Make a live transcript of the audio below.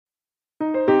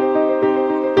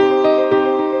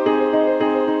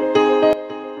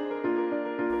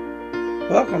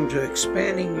Welcome to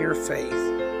Expanding Your Faith,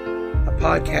 a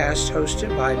podcast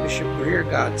hosted by Bishop Greer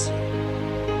Godsey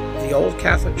of the Old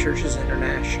Catholic Churches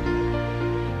International.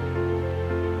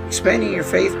 Expanding Your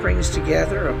Faith brings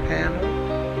together a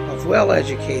panel of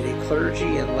well-educated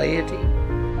clergy and laity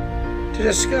to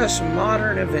discuss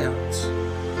modern events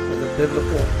with a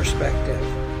biblical perspective.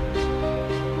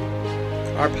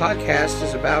 Our podcast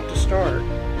is about to start.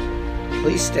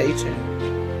 Please stay tuned.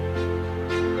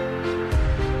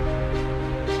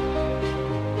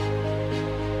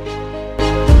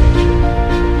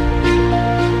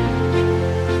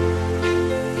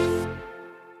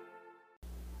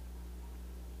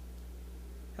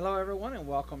 Hello everyone, and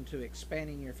welcome to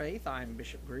Expanding Your Faith. I'm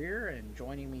Bishop Greer, and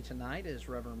joining me tonight is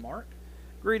Reverend Marc.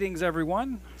 Greetings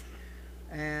everyone.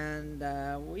 And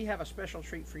we have a special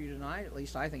treat for you tonight. At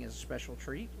least I think it's a special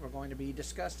treat. We're going to be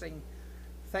discussing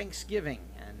Thanksgiving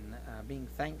and being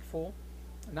thankful.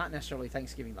 Not necessarily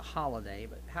Thanksgiving the holiday,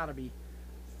 but how to be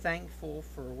thankful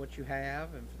for what you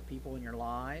have and for the people in your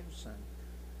lives,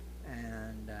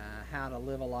 and how to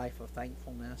live a life of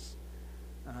thankfulness.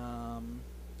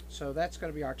 So that's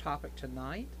going to be our topic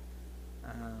tonight.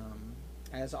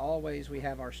 As always, we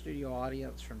have our studio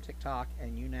audience from TikTok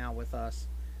and YouNow with us.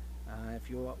 If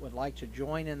you would like to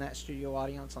join in that studio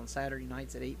audience on Saturday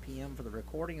nights at 8 p.m. for the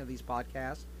recording of these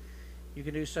podcasts, you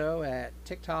can do so at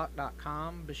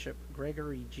tiktok.com, Bishop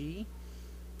Gregory G,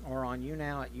 or on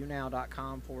YouNow at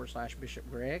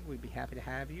younow.com/Bishop Greg. We'd be happy to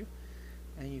have you.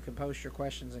 And you can post your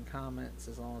questions and comments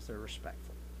as long as they're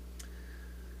respectful.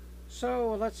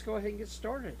 So let's go ahead and get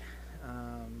started.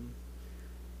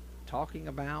 Talking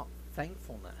about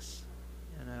thankfulness.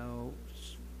 You know,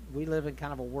 we live in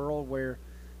kind of a world where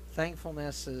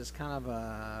thankfulness is kind of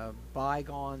a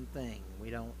bygone thing.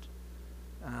 We don't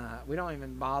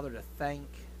even bother to thank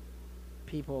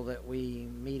people that we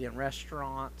meet in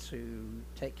restaurants who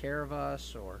take care of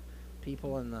us, or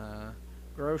people in the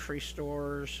grocery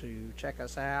stores who check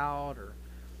us out, or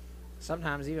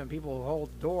sometimes even people who hold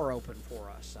the door open for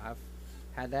us. I've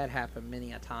had that happen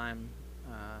many a time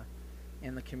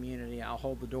in the community. I'll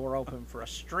hold the door open for a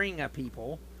string of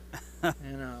people,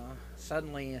 and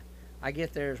suddenly I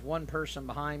get there's one person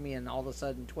behind me, and all of a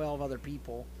sudden 12 other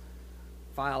people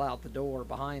file out the door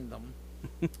behind them,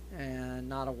 and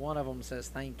not a one of them says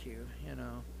thank you, you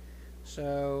know.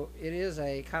 So it is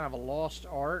a kind of a lost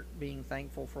art, being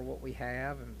thankful for what we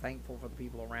have and thankful for the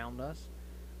people around us.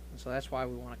 And so that's why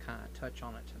we want to kind of touch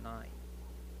on it tonight.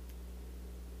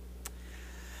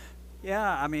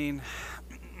 Yeah, I mean,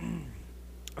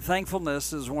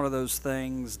 thankfulness is one of those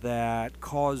things that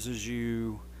causes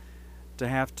you to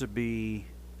have to be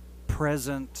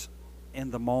present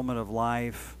in the moment of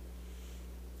life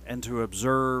and to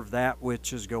observe that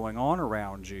which is going on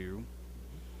around you.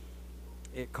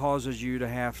 It causes you to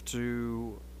have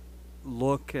to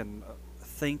look and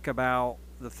think about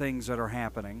the things that are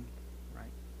happening.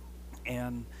 Right.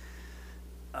 And,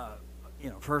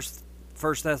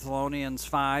 First Thessalonians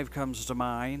 5 comes to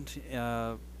mind.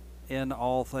 In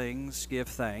all things, give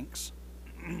thanks.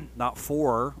 Not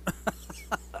for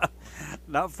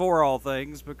all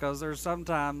things, because there's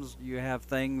sometimes you have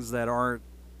things that aren't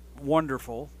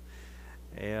wonderful,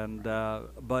 and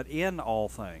but in all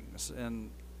things, and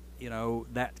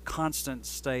that constant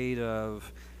state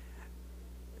of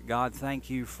God,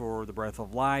 thank you for the breath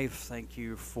of life, thank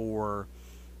you for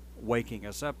waking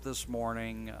us up this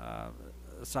morning.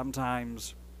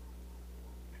 Sometimes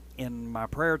in my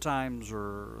prayer times,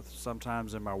 or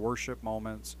sometimes in my worship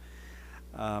moments,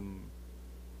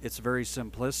 it's very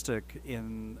simplistic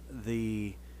in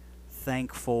the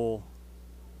thankful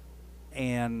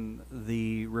and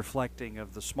the reflecting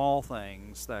of the small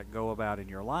things that go about in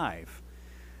your life,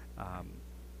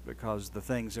 because the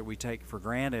things that we take for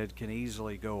granted can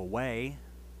easily go away.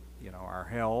 Our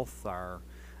health, our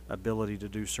ability to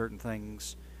do certain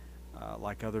things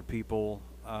like other people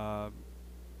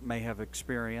may have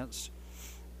experienced.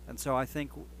 And so I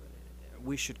think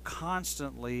we should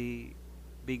constantly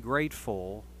be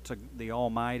grateful to the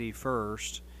Almighty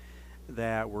first,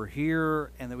 that we're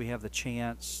here and that we have the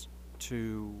chance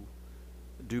to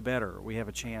do better. We have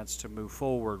a chance to move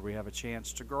forward. We have a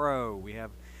chance to grow. We have,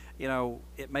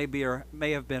 it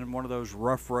may have been one of those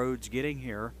rough roads getting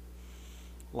here,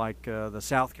 like the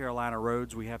South Carolina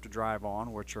roads we have to drive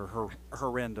on, which are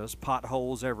horrendous,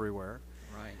 potholes everywhere.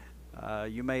 Right.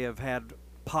 You may have had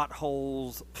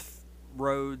potholes,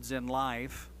 roads in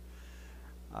life,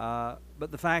 but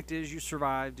the fact is you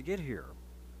survived to get here.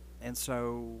 And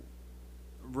so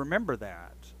remember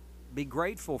that. Be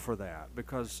grateful for that,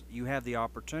 because you have the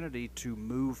opportunity to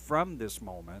move from this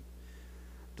moment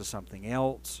to something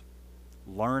else,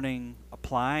 learning,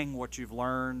 applying what you've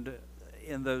learned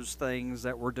in those things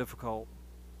that were difficult.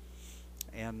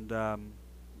 And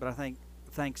but I think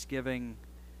Thanksgiving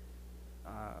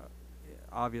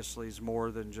obviously is more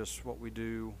than just what we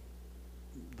do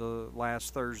the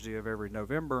last Thursday of every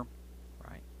November.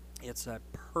 Right. It's a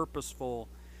purposeful,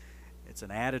 it's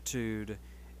an attitude,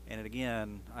 and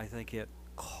again, I think it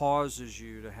causes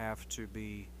you to have to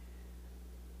be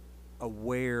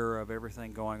aware of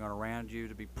everything going on around you,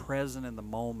 to be present in the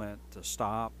moment, to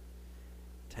stop,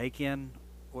 take in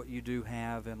what you do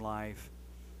have in life,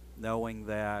 knowing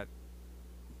that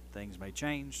things may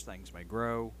change, things may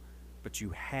grow, but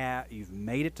you've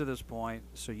made it to this point,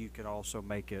 so you can also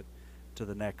make it to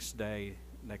the next day,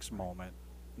 next moment,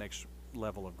 next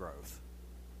level of growth.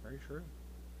 Very true.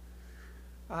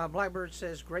 Blackbird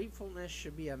says gratefulness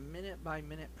should be a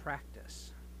minute-by-minute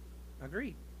practice.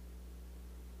 Agreed.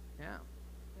 Yeah,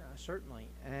 certainly.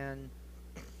 And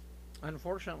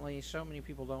unfortunately, so many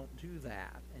people don't do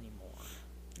that anymore.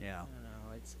 Yeah. You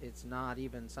know, it's not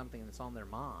even something that's on their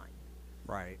mind.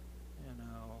 Right.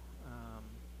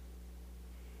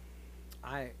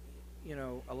 You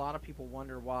know, a lot of people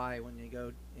wonder why when you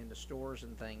go into stores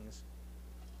and things,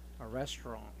 or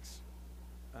restaurants,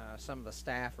 some of the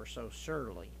staff are so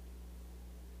surly.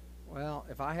 Well,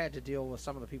 if I had to deal with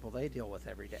some of the people they deal with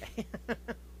every day,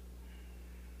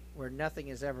 where nothing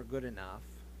is ever good enough,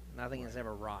 nothing is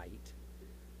ever right,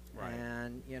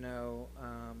 and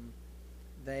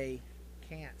they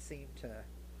can't seem to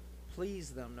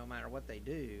please them no matter what they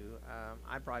do,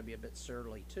 I'd probably be a bit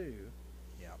surly too.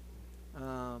 Yeah.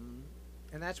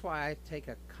 And that's why I take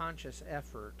a conscious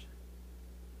effort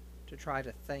to try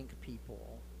to thank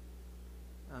people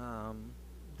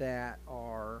that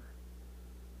are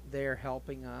there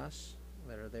helping us,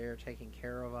 that are there taking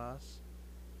care of us,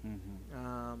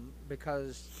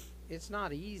 because it's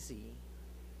not easy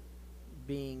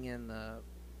being in the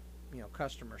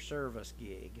customer service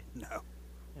gig.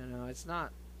 No. It's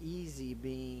not easy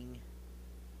being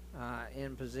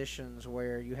in positions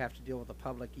where you have to deal with the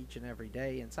public each and every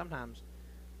day, and sometimes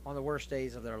on the worst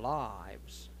days of their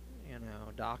lives,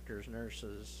 doctors,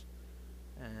 nurses,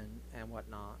 and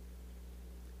whatnot.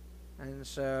 And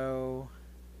so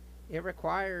it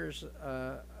requires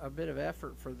a bit of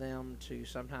effort for them to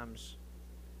sometimes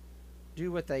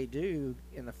do what they do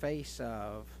in the face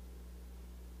of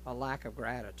a lack of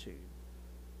gratitude.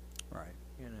 Right.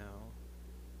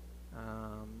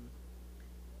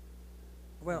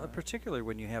 Well, particularly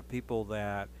when you have people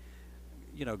that,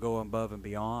 go above and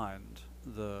beyond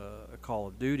the call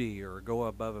of duty, or go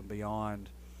above and beyond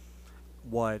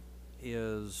what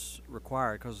is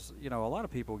required. Because, a lot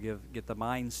of people get the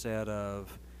mindset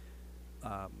of,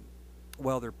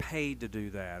 well, they're paid to do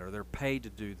that, or they're paid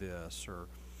to do this, or,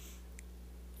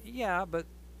 yeah, but,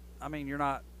 you're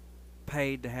not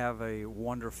paid to have a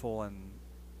wonderful and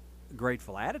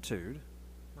grateful attitude.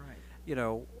 Right.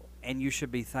 And you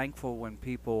should be thankful when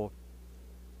people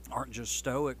aren't just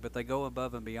stoic, but they go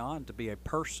above and beyond to be a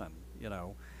person,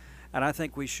 And I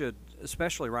think we should,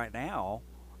 especially right now,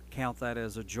 count that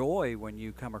as a joy when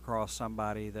you come across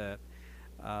somebody that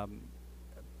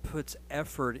puts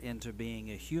effort into being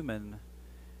a human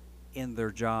in their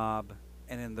job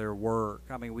and in their work.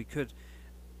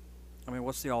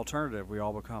 What's the alternative? We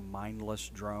all become mindless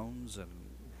drones, and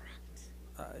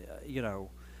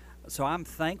So I'm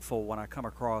thankful when I come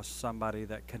across somebody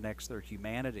that connects their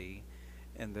humanity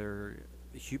and their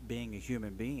being a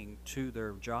human being to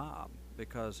their job.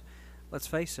 Because let's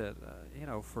face it,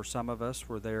 for some of us,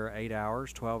 we're there 8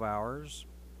 hours, 12 hours.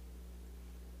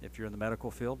 If you're in the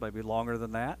medical field, maybe longer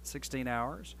than that, 16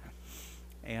 hours.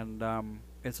 And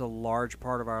it's a large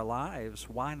part of our lives.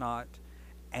 Why not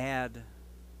add,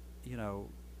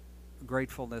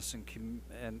 gratefulness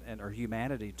and our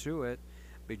humanity to it?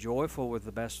 Be joyful with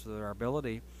the best of their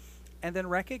ability, and then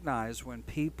recognize when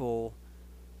people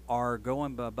are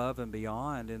going above and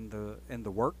beyond in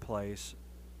the workplace,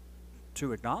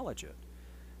 to acknowledge it.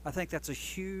 I think that's a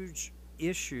huge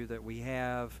issue that we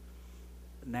have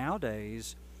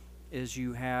nowadays. Is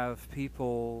you have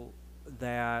people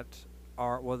that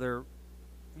are, well, they're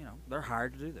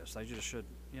hired to do this. They just should,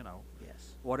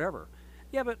 Yes. whatever.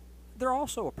 Yeah, but they're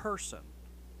also a person.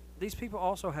 These people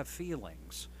also have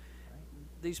feelings.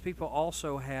 These people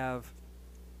also have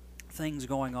things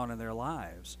going on in their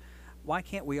lives. Why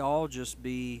can't we all just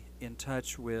be in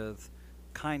touch with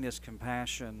kindness,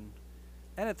 compassion,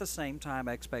 and at the same time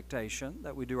expectation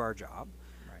that we do our job,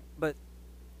 Right. but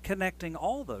connecting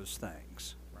all those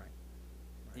things? Right.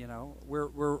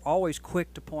 We're always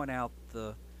quick to point out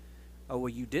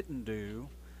you didn't do.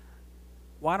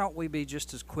 Why don't we be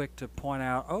just as quick to point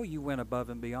out, you went above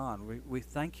and beyond? We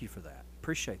thank you for that.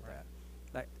 Appreciate that.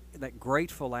 that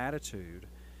grateful attitude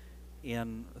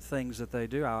in things that they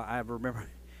do. I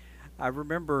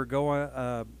remember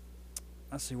going.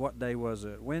 Let's see, what day was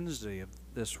it? Wednesday of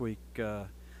this week.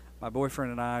 My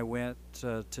boyfriend and I went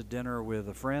to dinner with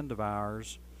a friend of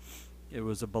ours. It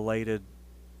was a belated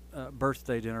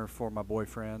birthday dinner for my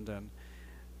boyfriend, and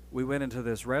we went into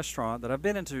this restaurant that I've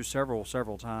been into several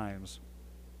times.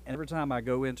 And every time I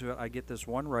go into it, I get this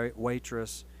one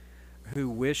waitress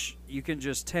who you can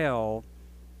just tell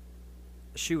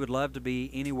she would love to be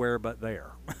anywhere but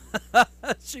there.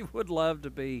 She would love to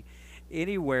be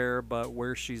anywhere but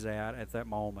where she's at that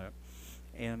moment.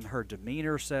 And her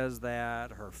demeanor says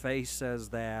that, her face says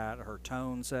that, her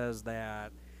tone says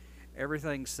that,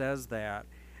 everything says that.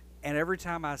 And every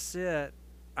time I sit,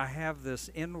 I have this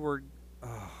inward,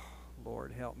 oh,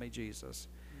 Lord, help me, Jesus.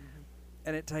 Mm-hmm.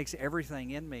 And it takes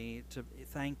everything in me to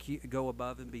thank you, go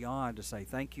above and beyond to say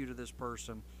thank you to this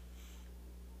person.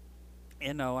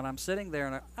 And I'm sitting there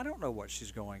and I don't know what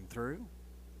she's going through,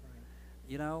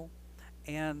 right.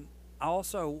 And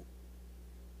also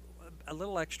a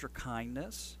little extra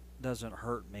kindness doesn't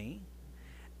hurt me.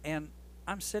 And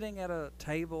I'm sitting at a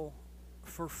table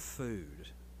for food,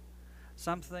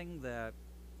 something that,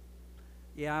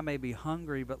 yeah, I may be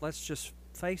hungry, but let's just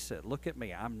face it. Look at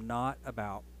me. I'm not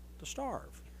about to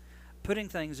starve. Putting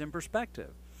things in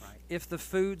perspective. Right. If the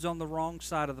food's on the wrong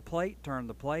side of the plate, turn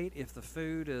the plate. If the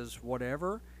food is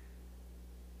whatever,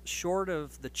 short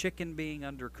of the chicken being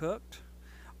undercooked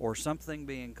or something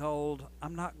being cold,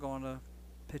 I'm not going to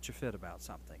pitch a fit about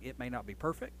something. It may not be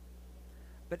perfect,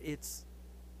 but it's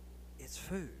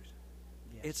food.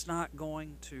 Yes. It's not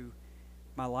going to,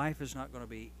 my life is not going to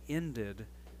be ended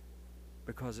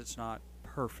because it's not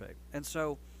perfect. And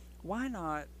so why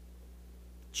not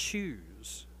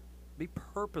choose, be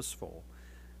purposeful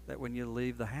that when you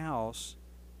leave the house,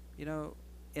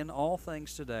 in all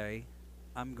things today,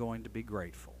 I'm going to be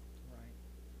grateful. Right.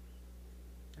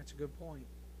 That's a good point.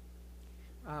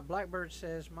 Blackbird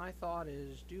says, my thought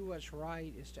is do what's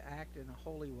right is to act in a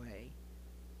holy way,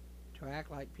 to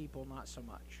act like people not so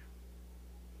much.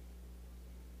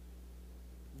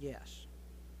 Yes,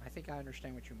 I think I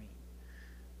understand what you mean.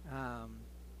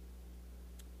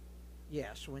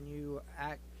 Yes, when you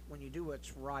do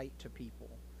what's right to people,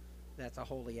 that's a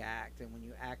holy act. And when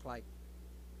you act like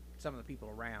some of the people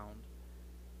around,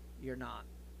 you're not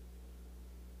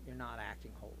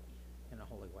acting holy, in a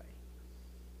holy way.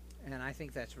 And I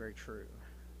think that's very true,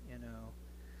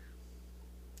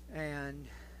 And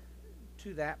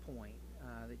to that point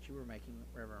that you were making,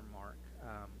 Reverend Mark,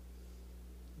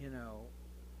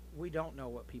 we don't know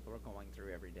what people are going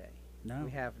through every day. No.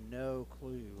 We have no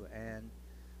clue. And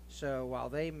so while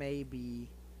they may be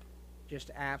just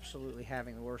absolutely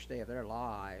having the worst day of their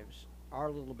lives,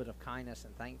 our little bit of kindness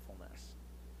and thankfulness,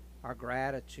 our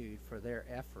gratitude for their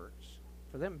efforts,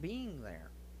 for them being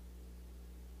there,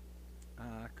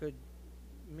 could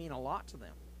mean a lot to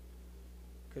them.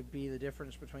 Could be the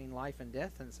difference between life and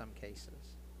death in some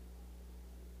cases.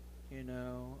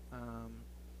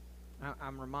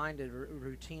 I'm reminded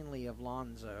routinely of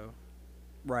Lonzo.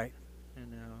 Right.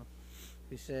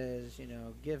 Who says,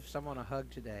 give someone a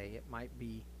hug today. It might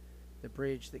be the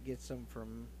bridge that gets them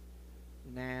from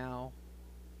now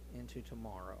into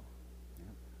tomorrow.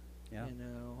 Yeah.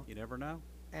 You never know.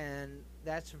 And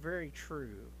that's very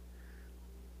true.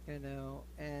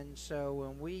 And so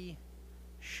when we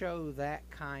show that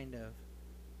kind of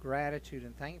gratitude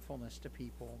and thankfulness to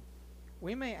people,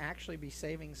 we may actually be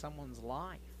saving someone's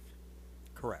life.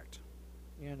 Correct.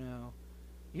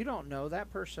 You don't know,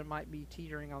 that person might be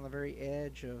teetering on the very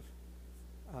edge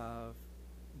of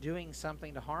doing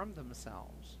something to harm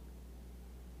themselves.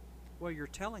 Well, you're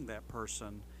telling that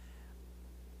person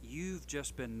you've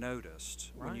just been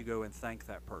noticed. Right. When you go and thank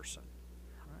that person.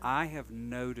 Right. I have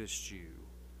noticed you,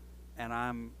 and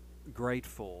I'm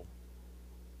grateful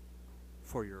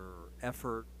for your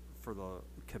effort, for the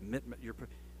commitment.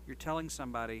 You're telling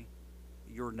somebody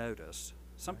you're noticed.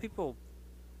 Some right. people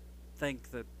think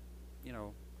that,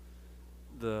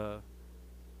 the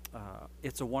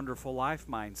it's a wonderful life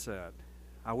mindset.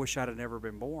 I wish I'd have never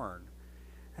been born.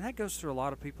 And that goes through a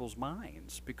lot of people's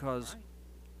minds because right.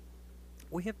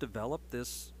 we have developed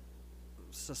this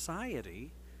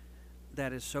society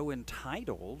that is so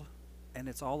entitled, and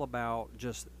it's all about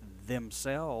just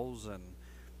themselves and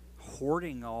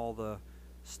hoarding all the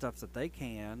stuff that they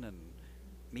can, and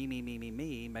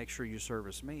me, make sure you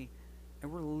service me.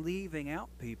 And we're leaving out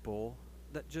people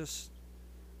that just,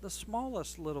 the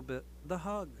smallest little bit, the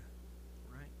hug,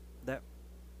 right, that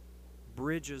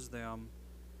bridges them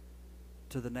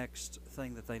to the next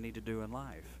thing that they need to do in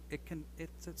life.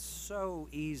 It's so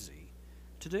easy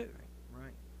to do.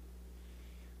 Right.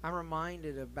 I'm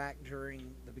reminded of back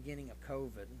during the beginning of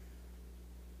COVID.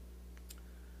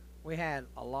 We had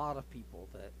a lot of people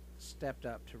that stepped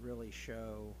up to really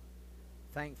show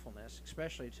thankfulness,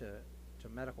 especially to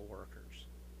medical workers,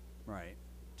 Right.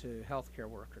 to healthcare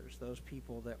workers, those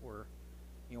people that were,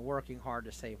 working hard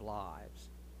to save lives.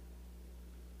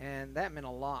 And that meant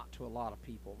a lot to a lot of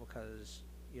people because,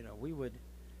 we would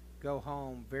go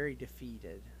home very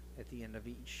defeated at the end of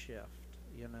each shift.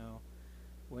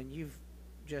 When you've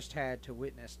just had to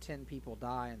witness 10 people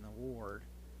die in the ward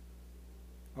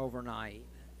overnight,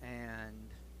 and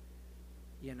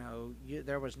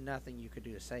there was nothing you could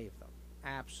do to save them,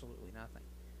 absolutely nothing.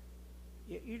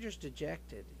 You're just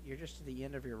dejected. You're just at the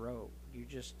end of your rope.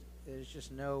 There's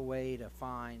just no way to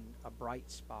find a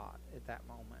bright spot at that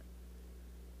moment.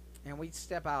 And we'd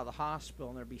step out of the hospital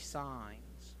and there'd be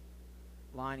signs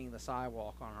lining the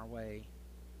sidewalk on our way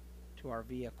to our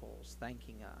vehicles,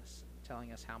 thanking us,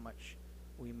 telling us how much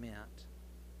we meant.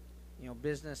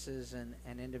 Businesses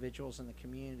and individuals in the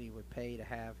community would pay to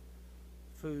have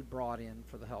food brought in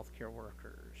for the healthcare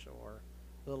workers, or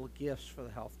little gifts for the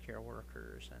healthcare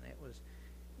workers, and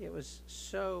it was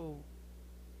so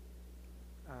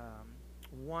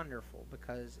wonderful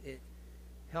because it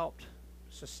helped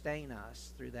sustain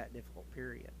us through that difficult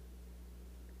period.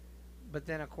 But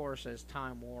then, of course, as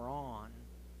time wore on,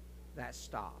 that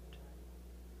stopped.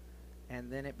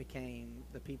 And then it became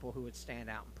the people who would stand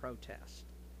out and protest.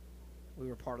 We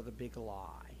were part of the big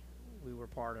lie. We were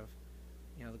part of,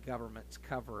 the government's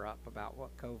cover-up about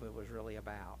what COVID was really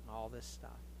about and all this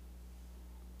stuff.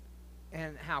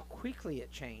 And how quickly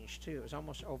it changed, too. It was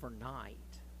almost overnight.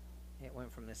 It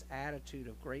went from this attitude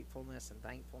of gratefulness and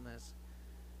thankfulness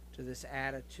to this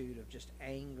attitude of just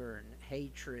anger and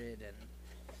hatred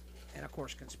and of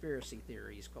course, conspiracy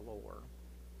theories galore.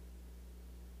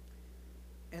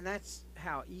 And that's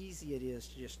how easy it is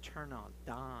to just turn on a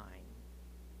dime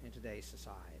in today's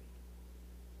society.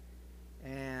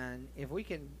 And if we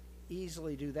can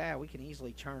easily do that, we can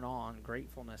easily turn on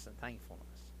gratefulness and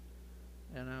thankfulness.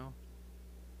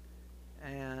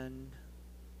 And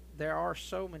there are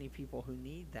so many people who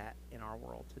need that in our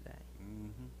world today.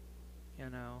 Mm-hmm.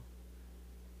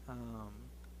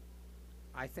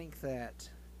 I think that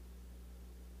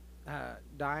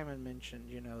Diamond mentioned,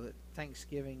 that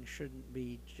Thanksgiving shouldn't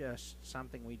be just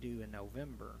something we do in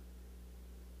November.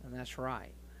 And that's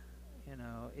right.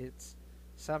 It's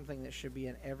something that should be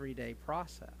an everyday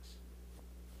process.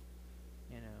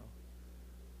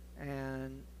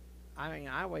 And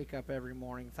I wake up every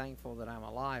morning thankful that I'm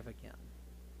alive again.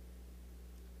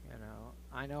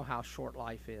 I know how short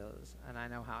life is, and I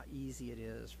know how easy it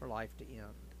is for life to end.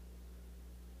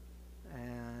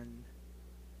 And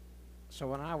so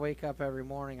when I wake up every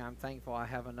morning, I'm thankful I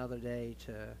have another day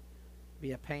to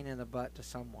be a pain in the butt to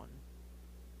someone.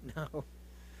 No.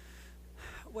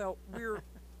 Well, we're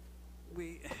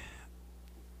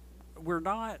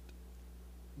not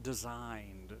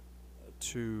designed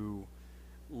to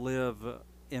live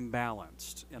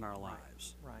imbalanced in our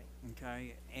lives. Right.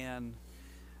 Okay? And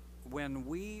when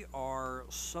we are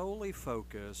solely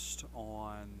focused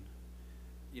on,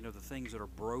 the things that are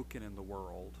broken in the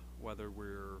world, whether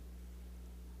we're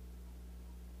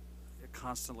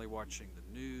constantly watching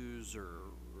the news or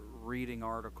reading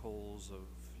articles of,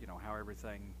 how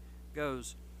everything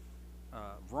goes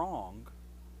wrong,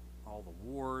 all the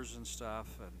wars and stuff,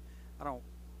 and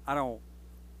I don't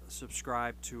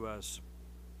subscribe to us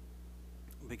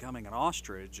becoming an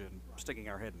ostrich and sticking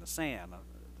our head in the sand.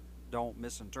 Don't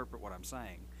misinterpret what I'm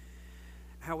saying.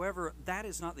 However, that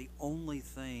is not the only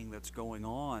thing that's going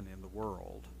on in the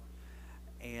world.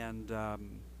 And,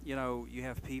 you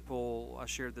have people, I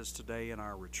shared this today in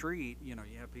our retreat, you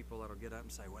have people that'll get up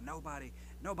and say, well,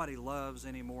 nobody loves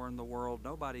anymore in the world.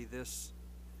 Nobody this,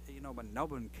 but no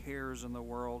one cares in the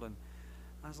world. And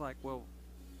I was like, well,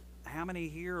 how many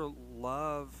here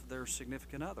love their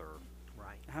significant other?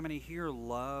 Right. How many here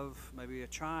love maybe a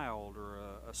child or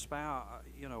a spouse,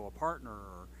 a partner,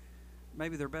 or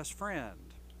maybe their best friend?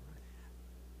 Right.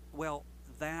 Well,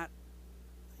 that,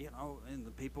 and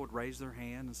the people would raise their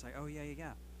hand and say, oh,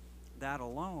 yeah. That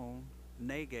alone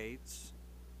negates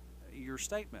your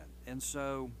statement. And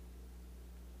so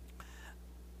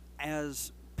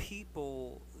as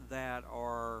people that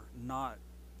are not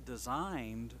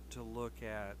designed to look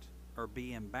at or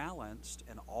be imbalanced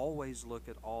and always look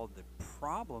at all the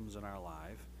problems in our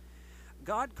life,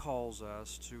 God calls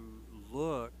us to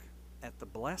look at the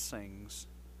blessings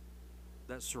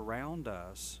that surround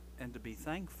us and to be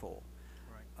thankful.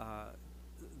 Right.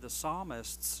 The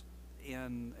psalmists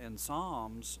in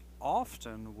Psalms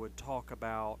often would talk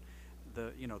about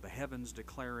the heavens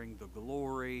declaring the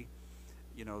glory,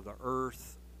 the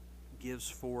earth gives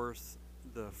forth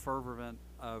the fervent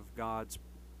of God's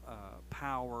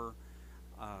power,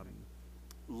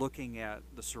 looking at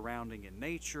the surrounding in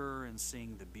nature and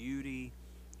seeing the beauty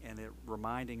and it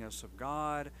reminding us of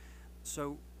God.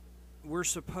 So we're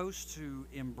supposed to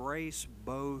embrace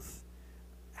both,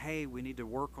 hey, we need to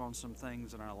work on some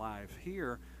things in our life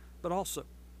here, but also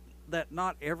that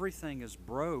not everything is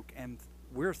broke, and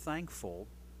we're thankful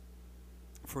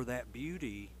for that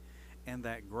beauty and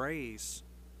that grace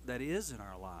that is in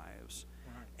our lives.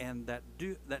 Right. And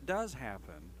that does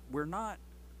happen. We're not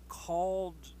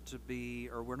called to be,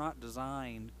 or we're not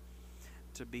designed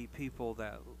to be people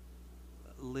that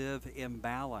live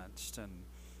imbalanced and,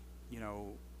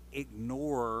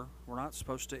 ignore. We're not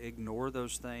supposed to ignore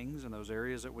those things and those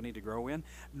areas that we need to grow in,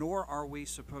 nor are we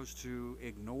supposed to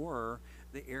ignore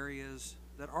the areas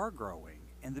that are growing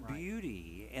and the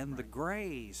beauty and the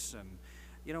grace. And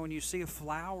when you see a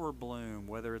flower bloom,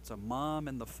 whether it's a mum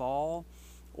in the fall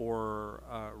or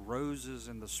roses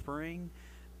in the spring,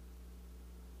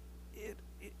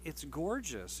 it's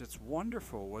gorgeous. It's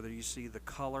wonderful. Whether you see the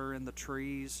color in the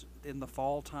trees in the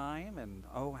fall time, and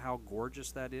oh, how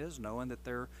gorgeous that is, knowing that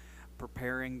they're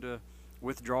preparing to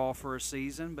withdraw for a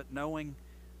season, but knowing,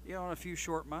 in a few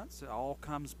short months, it all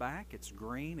comes back. It's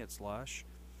green. It's lush.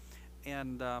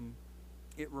 And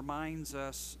it reminds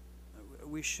us,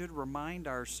 we should remind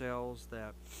ourselves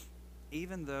that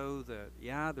even though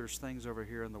there's things over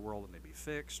here in the world that need to be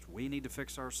fixed, we need to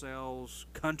fix ourselves,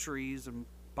 countries and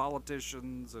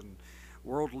politicians and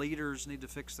world leaders need to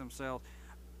fix themselves.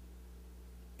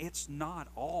 It's not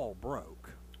all broke.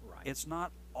 Right. It's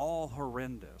not all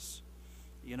horrendous.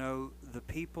 The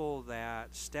people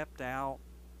that stepped out,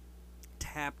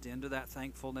 tapped into that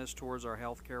thankfulness towards our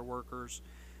healthcare workers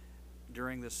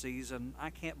during the season, I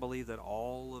can't believe that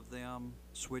all of them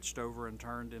switched over and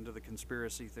turned into the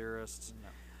conspiracy theorists. No.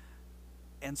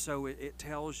 And so it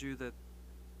tells you that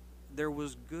there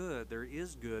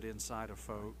is good inside of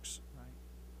folks, right.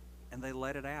 And they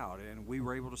let it out, and we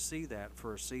were able to see that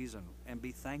for a season and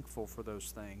be thankful for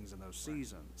those things and those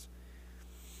seasons.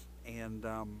 And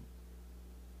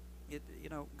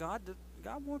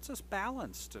God wants us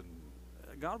balanced, and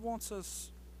God wants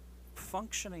us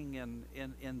functioning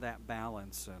in that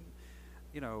balance, and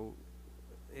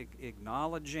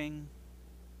acknowledging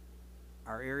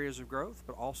our areas of growth,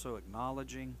 but also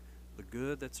acknowledging the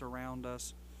good that's around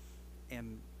us,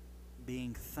 and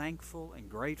being thankful and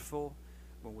grateful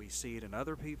when we see it in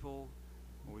other people,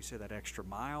 when we see that extra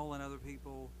mile in other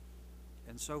people,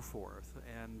 and so forth.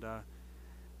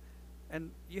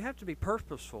 And you have to be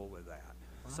purposeful with that.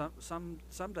 Right.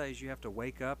 Some days you have to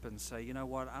wake up and say, you know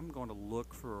what, I'm going to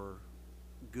look for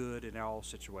good in all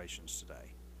situations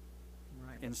today.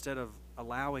 Right. Instead of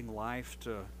allowing life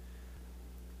to,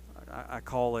 I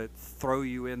call it, throw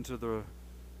you into the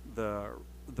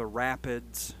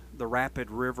rapids, the rapid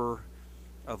river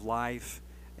of life,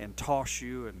 and toss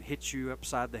you and hit you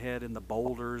upside the head in the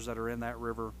boulders that are in that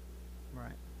river.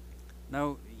 Right.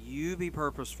 No, you be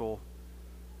purposeful.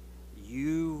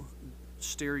 You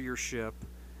steer your ship,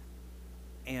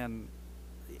 and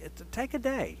take a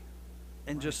day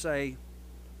and just say,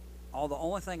 the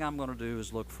only thing I'm going to do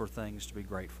is look for things to be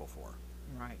grateful for.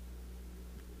 Right.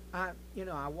 I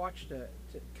watched to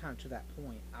that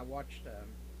point. I watched a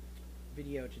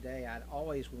video today. I'd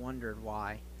always wondered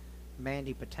why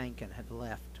Mandy Patinkin had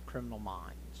left Criminal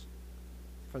Minds.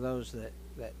 For those that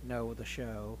know the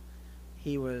show,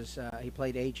 he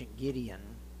played Agent Gideon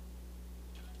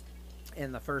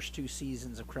in the first 2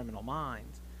 seasons of Criminal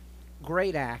Minds.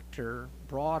 Great actor,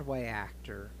 Broadway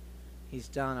actor. He's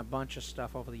done a bunch of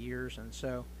stuff over the years, and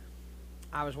so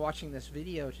I was watching this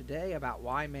video today about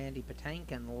why Mandy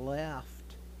Patinkin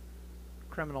left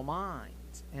Criminal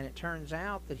Minds, and it turns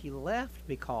out that he left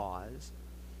because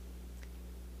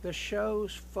the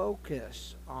show's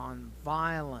focus on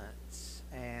violence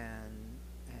and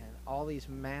all these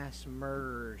mass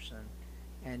murders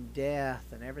and death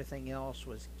and everything else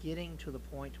was getting to the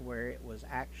point where it was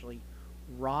actually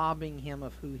robbing him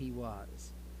of who he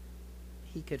was.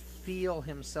 He could feel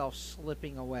himself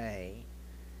slipping away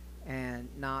and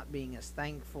not being as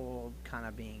thankful, kind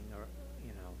of being,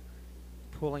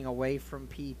 pulling away from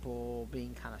people,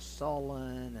 being kind of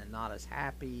sullen and not as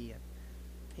happy. And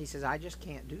he says, I just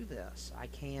can't do this. I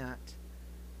can't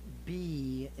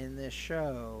be in this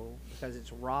show because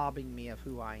it's robbing me of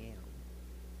who I am.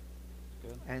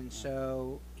 Good. And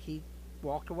so he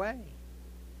walked away.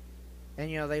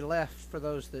 And, they left, for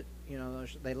those that,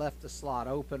 they left the slot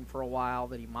open for a while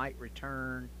that he might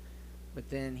return, but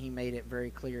then he made it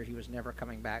very clear he was never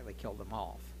coming back. They killed him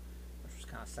off, which was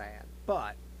kind of sad.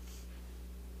 But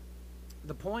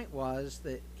the point was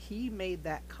that he made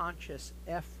that conscious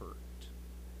effort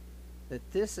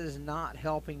that this is not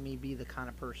helping me be the kind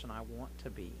of person I want to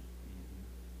be.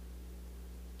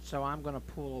 So I'm going to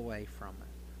pull away from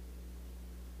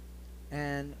it.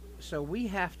 And so we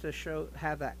have to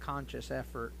have that conscious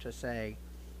effort to say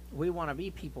we want to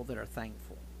be people that are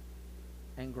thankful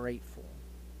and grateful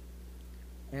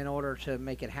in order to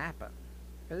make it happen.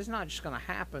 Because it's not just going to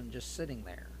happen just sitting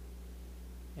there.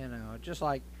 You know, just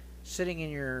like sitting in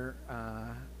your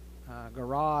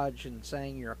garage and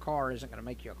saying you're a car isn't going to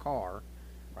make you a car.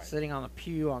 Right. Sitting on the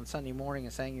pew on Sunday morning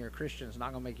and saying you're a Christian is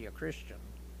not going to make you a Christian.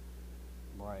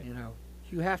 Right. You know,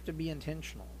 you have to be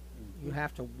intentional. Mm-hmm. You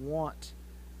have to want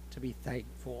to be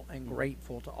thankful and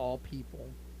grateful to all people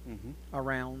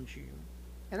around you.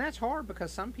 And that's hard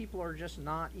because some people are just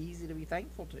not easy to be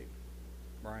thankful to.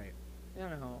 Right. You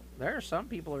know, there are some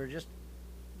people who are just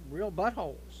real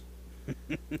buttholes.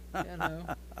 You know.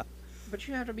 But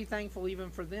you have to be thankful even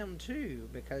for them too,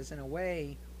 because in a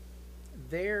way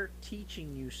they're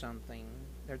teaching you something.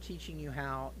 They're teaching you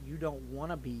how you don't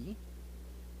want to be,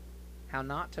 how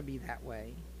not to be that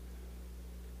way.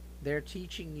 They're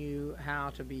teaching you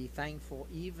how to be thankful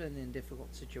even in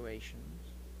difficult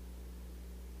situations.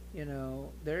 You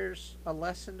know, there's a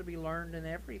lesson to be learned in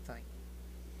everything.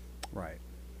 Right.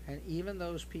 And even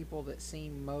those people that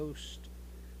seem most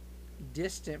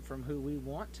distant from who we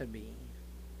want to be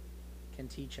can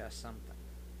teach us something.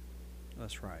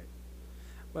 That's right.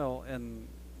 Well, and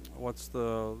what's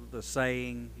the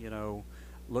saying, you know,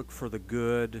 look for the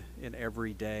good in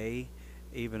every day,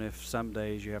 even if some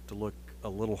days you have to look a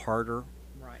little harder.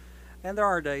 Right. And there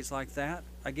are days like that.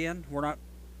 Again, we're not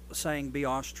saying be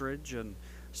ostrich and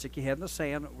stick your head in the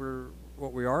sand.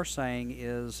 What we are saying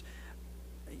is,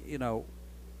 you know,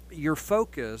 your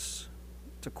focus,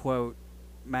 to quote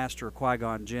Master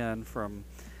Qui-Gon Jinn from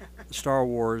Star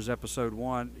Wars Episode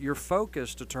 1, your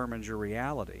focus determines your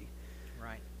reality.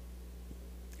 Right.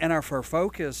 And if our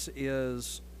focus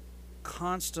is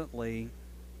constantly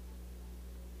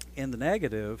in the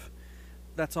negative,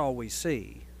 that's all we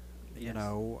see. Yes. You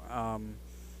know,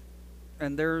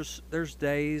 and there's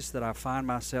days that I find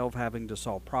myself having to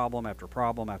solve problem after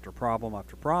problem after problem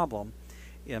after problem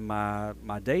in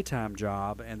my daytime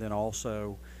job, and then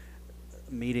also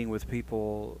meeting with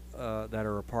people that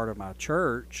are a part of my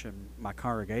church and my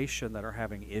congregation that are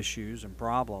having issues and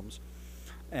problems,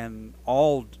 and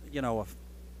all, you know,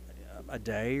 a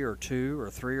day or two or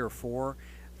three or four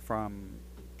from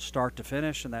start to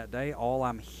finish in that day, all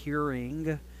I'm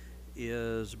hearing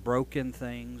is broken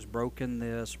things, broken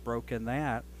this, broken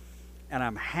that, and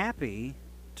I'm happy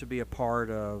to be a part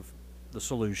of the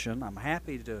solution. I'm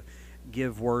happy to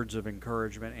give words of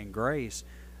encouragement and grace.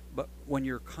 But when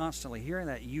you're constantly hearing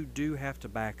that, you do have to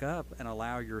back up and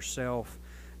allow yourself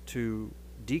to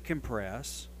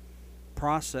decompress,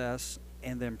 process,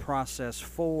 and then process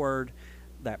forward.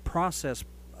 That process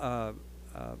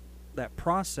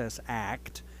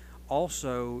act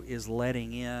also is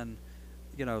letting in,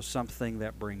 you know, something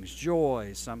that brings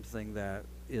joy, something that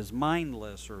is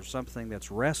mindless, or something that's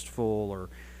restful, or,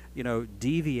 you know,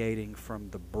 deviating from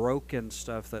the broken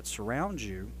stuff that surrounds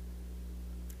you.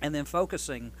 And then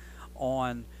focusing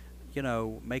on, you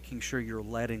know, making sure you're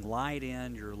letting light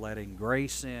in, you're letting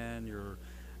grace in,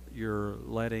 you're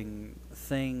letting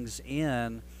things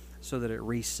in so that it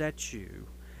resets you.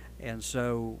 And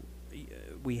so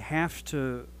we have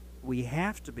to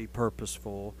be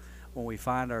purposeful when we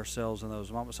find ourselves in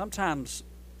those moments. Sometimes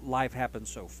life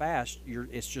happens so fast,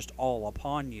 it's just all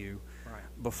upon you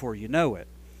before you know it.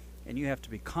 And you have to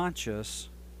be conscious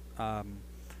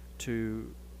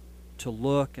to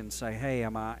look and say, hey,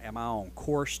 am I on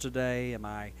course today? Am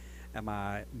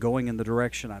I going in the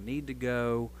direction I need to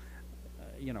go?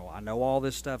 You know, I know all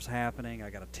this stuff's happening. I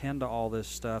got to tend to all this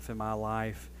stuff in my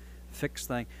life, fix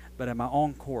things. But am I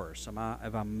on course? Am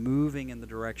I moving in the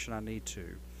direction I need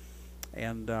to?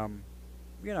 And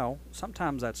you know,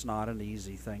 sometimes that's not an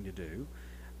easy thing to do,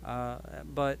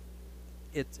 but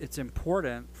it's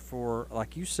important for,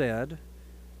 like you said,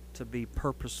 to be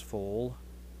purposeful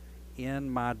in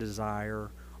my desire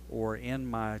or in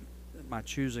my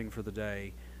choosing for the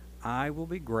day. I will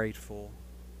be grateful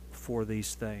for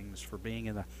these things, for being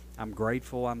in the. I'm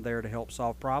grateful I'm there to help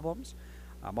solve problems.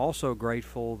 I'm also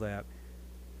grateful that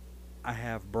I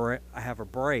have a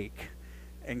break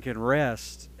and can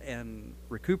rest and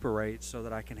recuperate so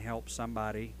that I can help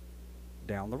somebody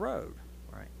down the road.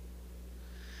 Right.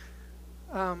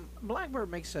 Blackbird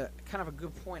makes a kind of a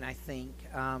good point, I think.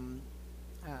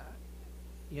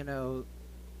 You know,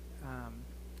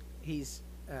 he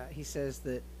says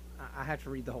that I have to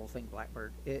read the whole thing,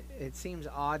 Blackbird. It seems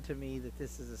odd to me that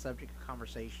this is a subject of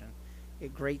conversation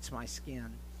it grates my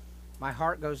skin. My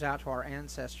heart goes out to our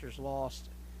ancestors lost,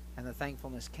 and the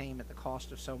thankfulness came at the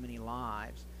cost of so many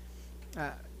lives.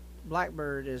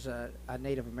 Blackbird is a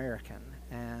Native American,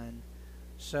 and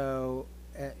so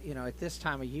at this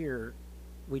time of year,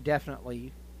 we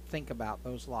definitely think about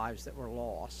those lives that were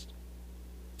lost.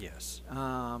 Yes.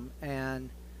 And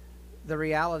the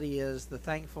reality is, the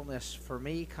thankfulness for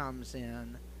me comes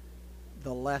in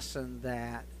the lesson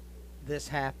that this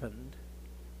happened.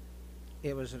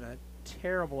 It was a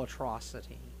terrible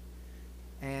atrocity,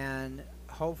 and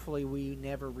hopefully we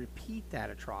never repeat that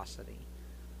atrocity,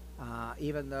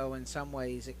 even though in some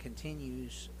ways it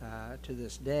continues to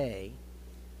this day.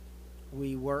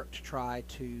 We work to try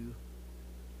to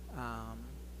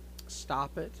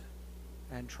stop it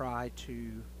and try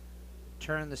to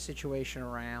turn the situation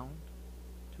around,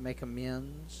 to make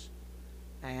amends.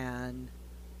 And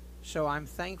so I'm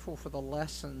thankful for the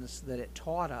lessons that it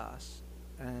taught us,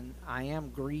 and I am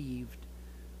grieved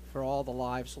for all the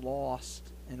lives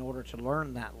lost in order to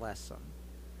learn that lesson.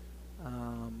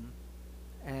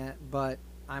 But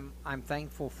I'm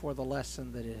thankful for the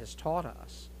lesson that it has taught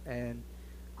us, and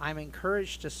I'm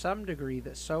encouraged to some degree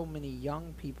that so many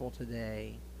young people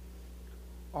today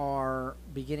are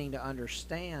beginning to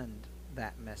understand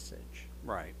that message.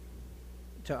 Right.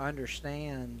 To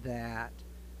understand that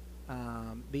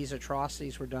these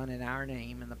atrocities were done in our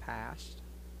name in the past,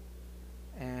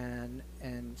 and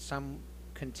some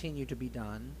continue to be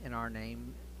done in our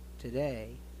name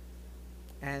today,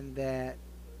 and that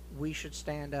we should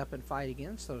stand up and fight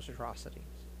against those atrocities.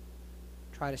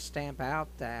 Try to stamp out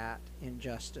that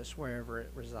injustice wherever it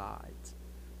resides.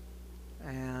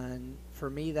 And for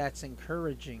me, that's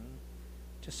encouraging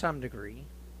to some degree.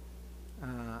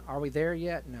 Are we there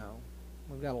yet? No.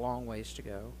 We've got a long ways to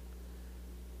go.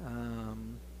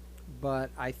 But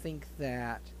I think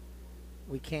that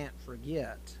we can't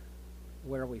forget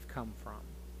where we've come from,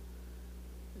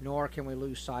 nor can we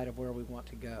lose sight of where we want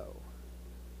to go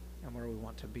and where we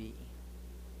want to be,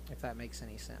 if that makes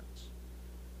any sense.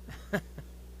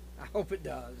 I hope it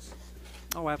does.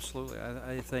 Oh, absolutely.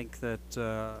 I think that,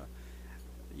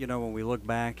 when we look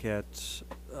back at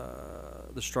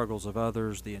the struggles of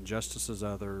others, the injustices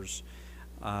of others,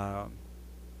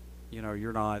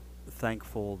 you're not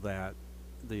thankful that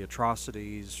the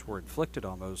atrocities were inflicted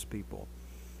on those people.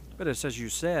 But as you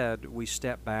said, we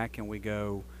step back and we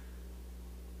go,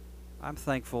 I'm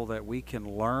thankful that we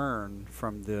can learn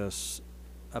from this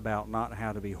about not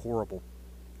how to be horrible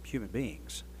human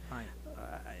beings. Right.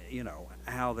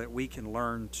 How that we can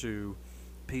learn to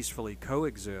peacefully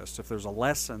coexist. If there's a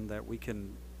lesson that we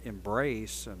can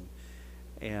embrace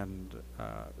and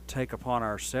take upon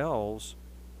ourselves,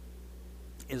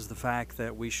 is the fact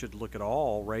that we should look at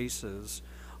all races,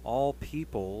 all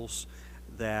peoples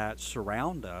that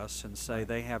surround us, and say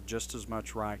they have just as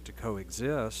much right to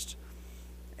coexist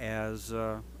as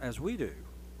we do,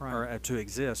 Right. or to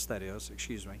exist. That is,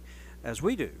 excuse me, as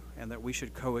we do, and that we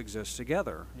should coexist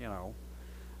together.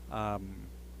 I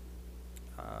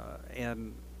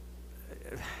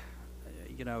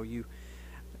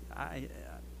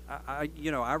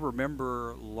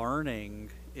remember learning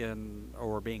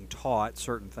or being taught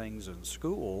certain things in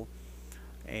school,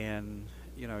 and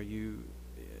you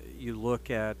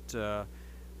look at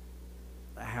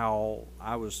how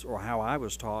I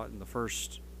was taught in the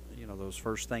first, those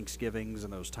first Thanksgivings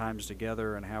and those times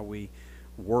together, and how we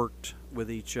worked with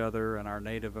each other and our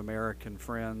Native American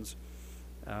friends.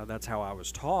 That's how I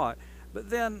was taught. But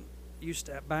then you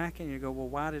step back and you go, well,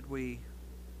 why did we?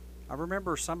 I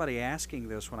remember somebody asking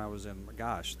this when I was in,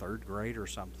 third grade or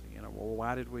something. Well,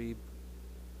 why did we?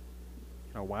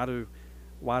 Why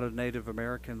do Native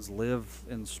Americans live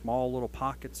in small little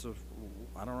pockets of?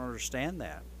 I don't understand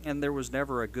that. And there was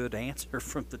never a good answer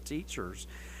from the teachers.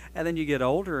 And then you get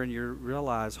older and you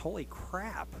realize, holy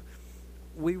crap,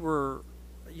 we were,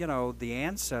 the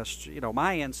ancestors.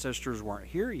 My ancestors weren't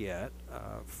here yet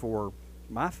for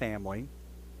my family.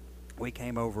 We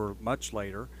came over much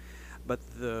later. But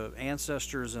the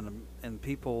ancestors and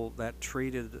people that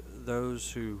treated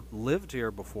those who lived here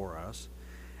before us,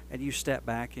 and you step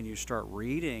back and you start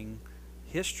reading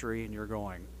history and you're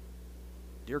going,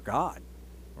 dear God,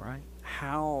 Right.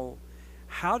 how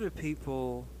do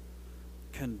people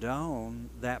condone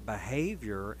that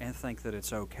behavior and think that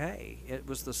it's okay? It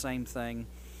was the same thing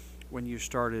when you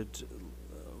started,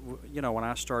 when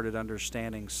I started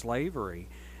understanding slavery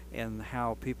and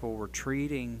how people were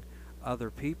treating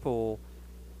other people,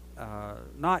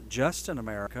 not just in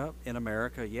America,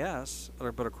 yes,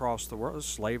 but across the world.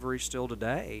 Slavery still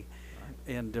today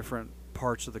in different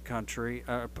parts of the country,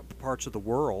 parts of the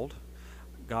world.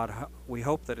 God, we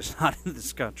hope that it's not in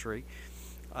this country.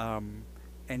 and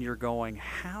you're going,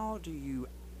 how do you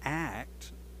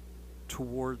act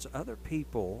towards other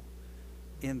people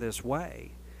in this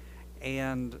way?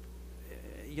 And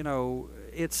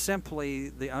it's simply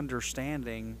the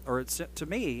understanding, or it's, to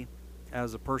me,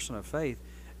 as a person of faith,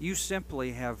 you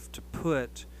simply have to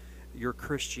put your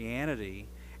Christianity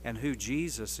and who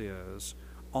Jesus is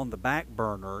on the back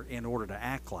burner in order to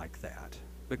act like that.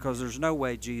 Because there's no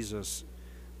way Jesus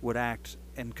would act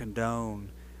and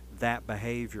condone that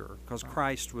behavior, because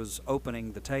Christ was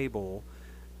opening the table,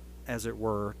 as it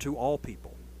were, to all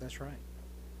people. That's right.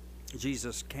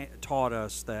 Jesus taught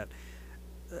us that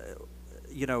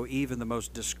even the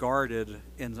most discarded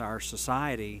in our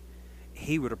society,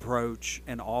 he would approach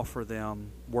and offer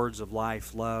them words of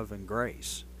life, love, and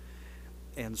grace.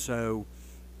 And so,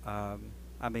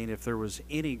 if there was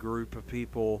any group of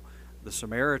people, the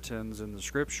Samaritans in the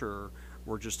Scripture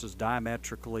were just as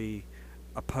diametrically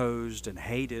opposed and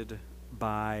hated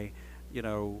by,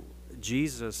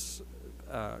 Jesus'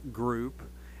 group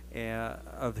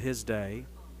of his day.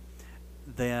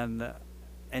 And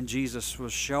Jesus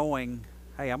was showing,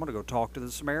 hey, I'm going to go talk to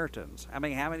the Samaritans. How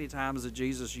many times did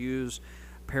Jesus use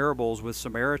parables with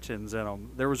Samaritans in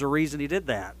them? There was a reason he did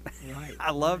that. Right.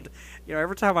 I loved,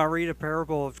 every time I read a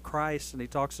parable of Christ and he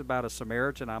talks about a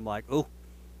Samaritan, I'm like, oh,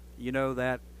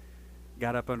 that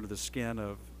got up under the skin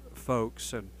of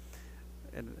folks. And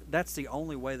that's the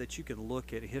only way that you can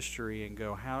look at history and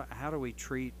go, how do we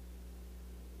treat,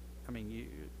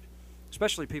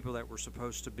 especially people that were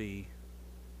supposed to be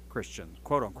Christians,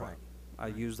 quote unquote. Right. I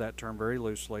use that term very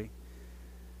loosely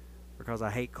because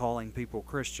I hate calling people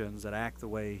Christians that act the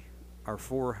way our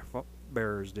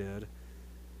forebears did,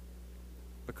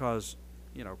 because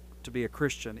to be a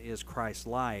Christian is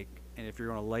Christ-like, and if you're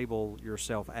going to label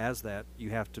yourself as that,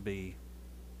 you have to be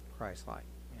Christ-like.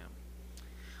 Yeah.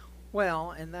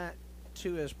 Well, and that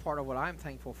too is part of what I'm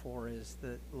thankful for, is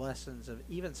the lessons of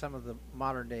even some of the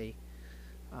modern day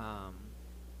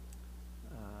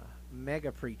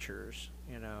mega preachers,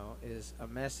 is a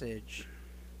message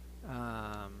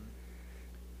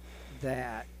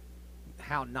that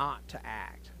how not to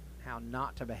act, how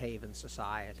not to behave in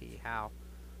society, how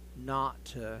not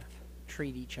to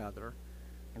treat each other.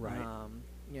 right.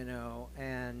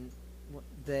 And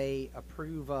they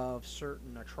approve of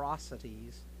certain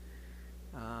atrocities.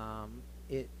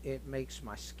 It makes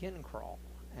my skin crawl.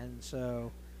 And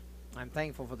so I'm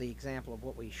thankful for the example of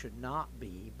what we should not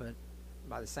be, but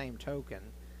by the same token,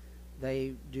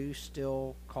 they do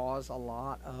still cause a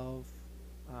lot of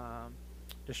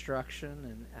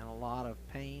destruction and a lot of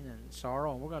pain and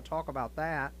sorrow. And we're going to talk about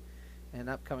that in an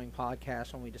upcoming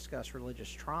podcast when we discuss religious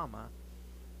trauma.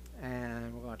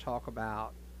 And we're going to talk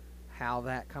about how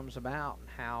that comes about and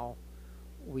how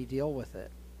we deal with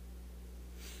it.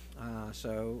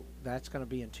 So that's going to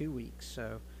be in 2 weeks.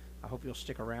 So I hope you'll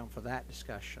stick around for that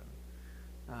discussion.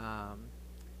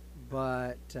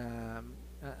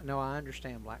 No, I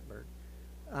understand, Blackbird.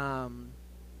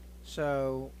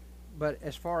 But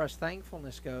as far as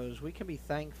thankfulness goes, we can be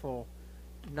thankful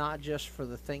not just for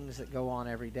the things that go on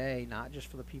every day, not just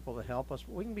for the people that help us,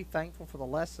 but we can be thankful for the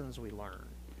lessons we learn.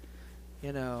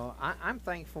 I'm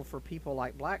thankful for people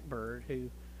like Blackbird who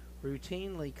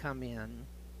routinely come in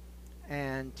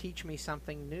and teach me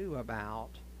something new about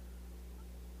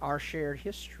our shared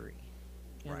history,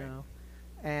 you know,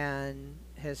 and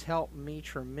has helped me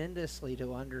tremendously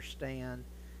to understand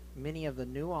many of the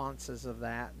nuances of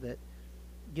that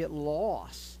get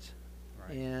lost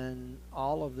in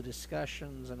all of the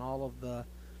discussions and all of the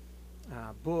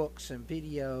books and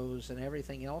videos and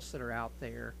everything else that are out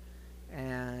there.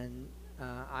 And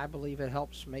I believe it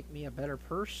helps make me a better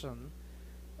person,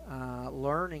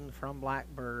 learning from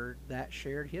Blackbird that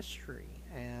shared history.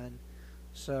 And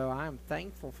so I'm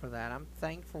thankful for that. I'm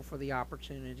thankful for the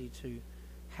opportunity to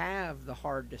have the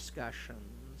hard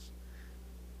discussions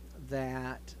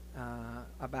that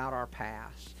about our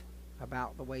past,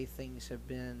 about the way things have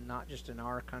been, not just in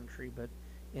our country, but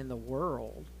in the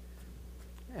world.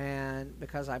 And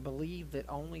because I believe that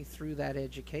only through that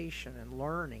education and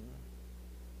learning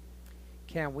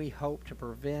can we hope to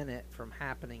prevent it from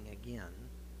happening again.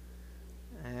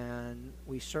 And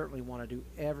we certainly want to do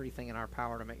everything in our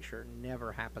power to make sure it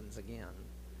never happens again.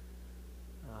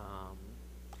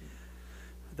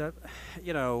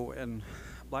 And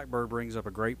Blackbird brings up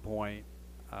a great point.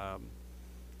 I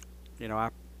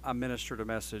ministered a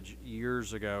message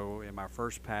years ago in my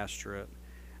first pastorate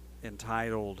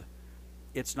entitled,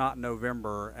 "It's Not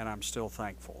November and I'm Still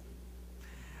Thankful."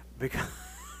 Because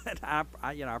I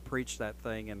preached that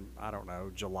thing in,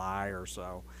 July or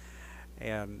so.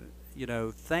 And,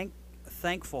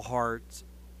 thankful hearts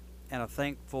and a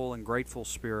thankful and grateful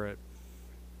spirit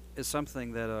is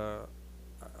something that a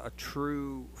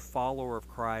true follower of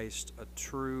Christ, a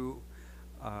true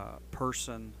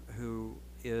person who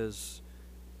is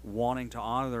wanting to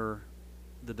honor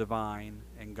the divine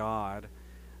and God,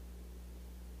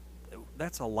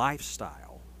 that's a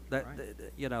lifestyle.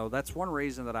 That's one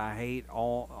reason that I hate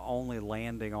only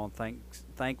landing on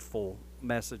thankful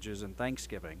messages and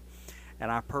Thanksgiving,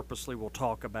 and I purposely will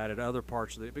talk about it other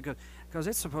parts of it because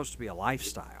it's supposed to be a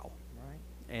lifestyle, Right.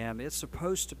 and it's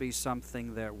supposed to be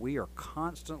something that we are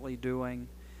constantly doing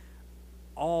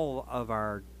all of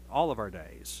our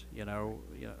days.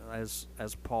 As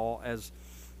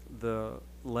the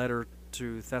letter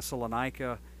to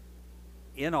Thessalonica,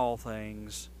 in all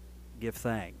things give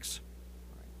thanks.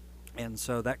 And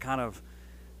so that kind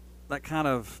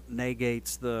of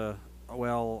negates the,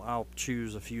 well, I'll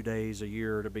choose a few days a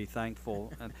year to be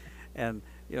thankful, and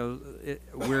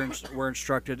we're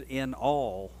instructed in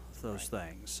all those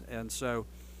things, and so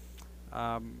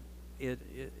how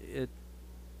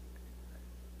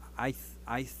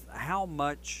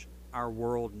much our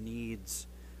world needs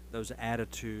those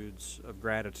attitudes of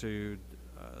gratitude,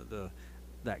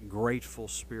 that grateful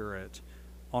spirit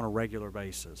on a regular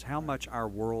basis. How much our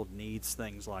world needs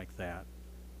things like that,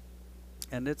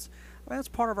 and that's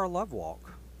part of our love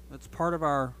walk. That's part of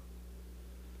our.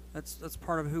 That's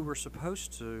part of who we're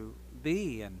supposed to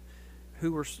be, and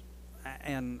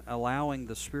and allowing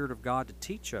the Spirit of God to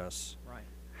teach us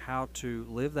how to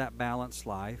live that balanced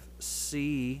life.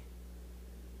 See,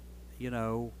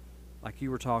 like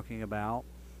you were talking about,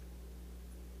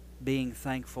 being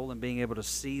thankful and being able to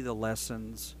see the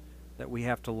lessons that we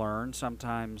have to learn,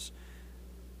 sometimes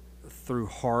through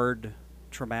hard,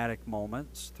 traumatic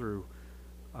moments, through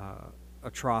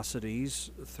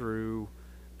atrocities, through,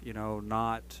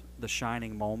 not the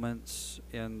shining moments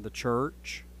in the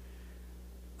church.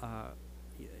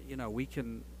 We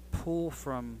can pull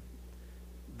from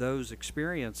those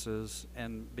experiences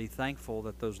and be thankful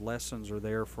that those lessons are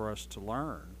there for us to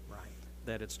learn. Right.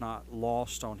 That it's not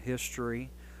lost on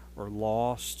history or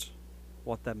lost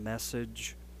what the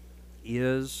message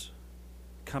is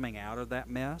coming out of that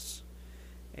mess,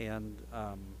 and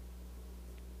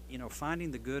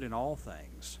finding the good in all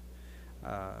things.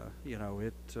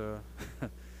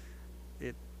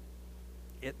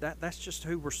 That's just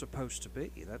who we're supposed to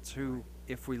be. That's who,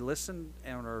 if we listen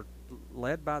and are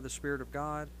led by the Spirit of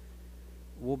God,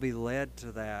 we'll be led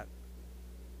to that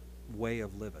way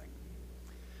of living.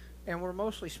 And we're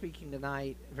mostly speaking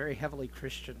tonight very heavily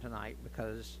Christian tonight,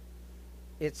 because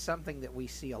it's something that we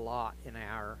see a lot in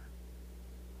our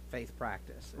faith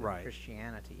practice. Right.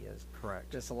 Christianity is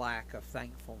correct. Just a lack of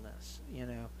thankfulness.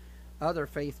 Other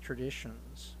faith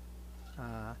traditions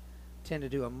tend to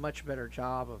do a much better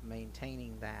job of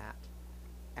maintaining that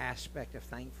aspect of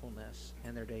thankfulness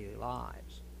in their daily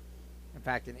lives. In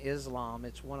fact, in Islam,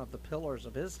 it's one of the pillars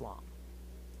of Islam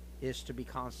is to be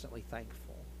constantly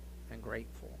thankful and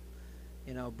grateful.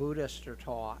 Buddhists are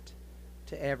taught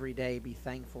to every day be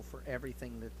thankful for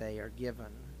everything that they are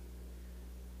given.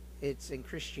 It's in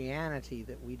Christianity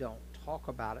that we don't talk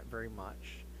about it very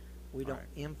much. We don't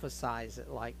emphasize it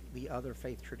like the other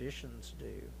faith traditions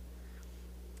do.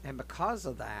 And because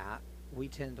of that, we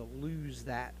tend to lose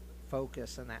that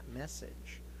focus and that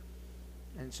message.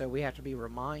 And so we have to be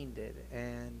reminded,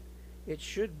 and it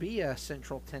should be a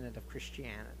central tenet of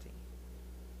Christianity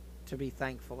to be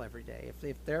thankful every day.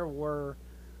 If there were,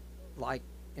 like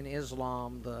in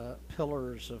Islam, the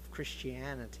pillars of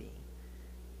Christianity,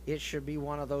 it should be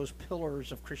one of those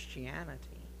pillars of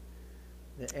Christianity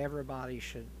that everybody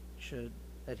should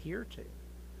adhere to.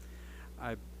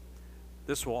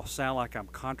 This will sound like I'm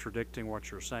contradicting what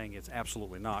you're saying. It's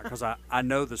absolutely not, because I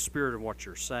know the spirit of what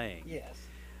you're saying. Yes.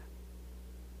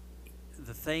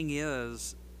 The thing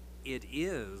is, it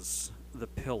is the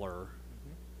pillar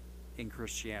in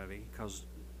Christianity, because,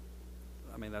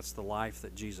 that's the life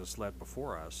that Jesus led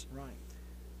before us. Right.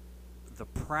 The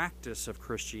practice of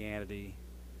Christianity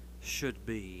should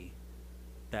be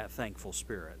that thankful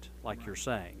spirit, like you're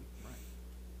saying. Right.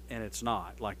 And it's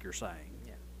not, like you're saying.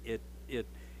 Yeah.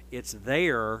 It's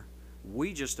there.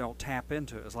 We just don't tap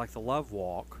into it. It's like the love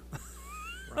walk.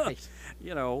 Right.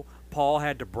 Paul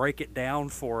had to break it down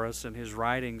for us in his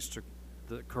writings to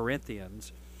the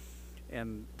Corinthians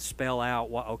and spell out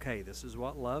this is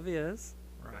what love is.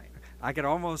 Right. I could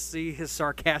almost see his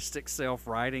sarcastic self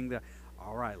writing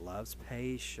all right, love's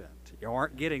patient. You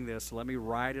aren't getting this, so let me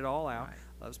write it all out. Right.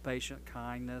 Love's patient,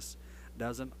 kindness,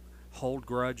 doesn't hold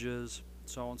grudges,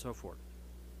 so on and so forth.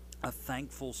 A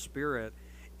thankful spirit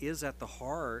is at the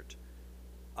heart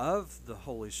of the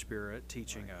Holy Spirit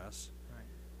teaching us.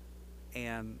 Right.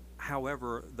 And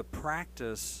however, the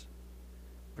practice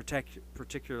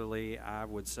particularly, I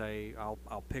would say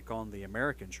I'll pick on the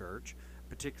American church.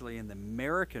 Particularly in the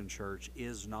American church,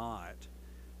 is not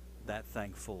that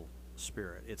thankful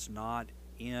spirit. It's not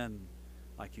in,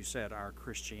 like you said, our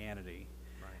Christianity.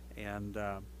 Right. And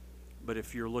but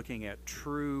if you're looking at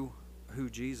true who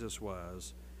Jesus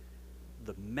was,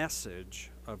 the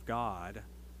message of God,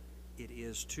 it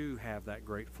is to have that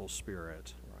grateful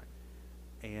spirit.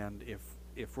 Right. And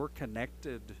if we're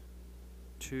connected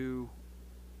to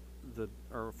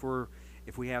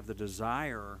if we have the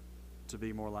desire to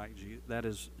be more like that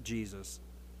is Jesus,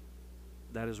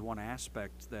 that is one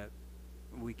aspect that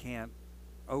we can't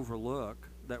overlook,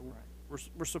 that Right.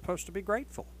 we're supposed to be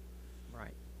grateful.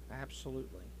 Right.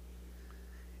 Absolutely.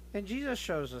 And Jesus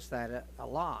shows us that a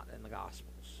lot in the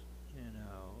Gospels.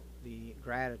 The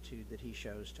gratitude that he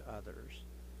shows to others,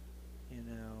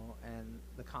 and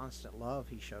the constant love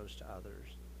he shows to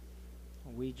others.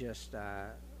 We just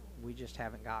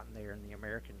haven't gotten there in the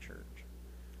American church.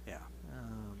 Yeah.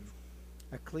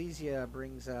 Ecclesia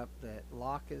brings up that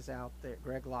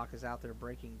Greg Locke is out there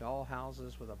breaking doll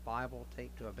houses with a Bible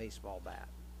taped to a baseball bat.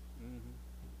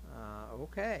 Mm-hmm.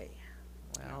 Okay.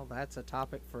 Well, that's a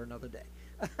topic for another day.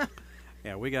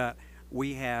 Yeah, we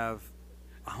have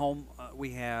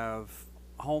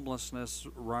homelessness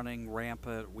running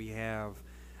rampant. We have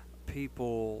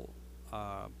people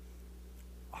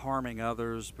harming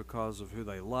others because of who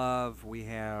they love. We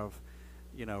have,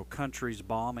 countries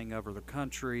bombing other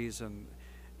countries, and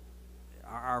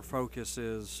our focus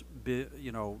is,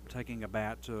 taking a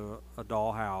bat to a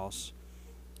dollhouse.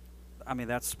 I mean,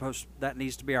 that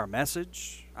needs to be our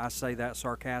message. I say that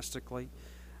sarcastically.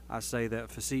 I say that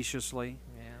facetiously.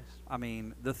 Yes. I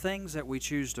mean, the things that we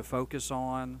choose to focus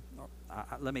on.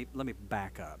 Let me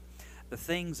back up. The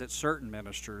things that certain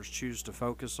ministers choose to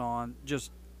focus on, just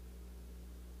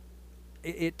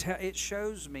it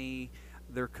shows me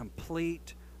their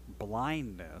complete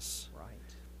blindness. Right.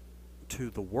 To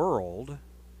the world,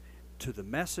 to the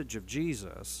message of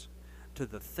Jesus, to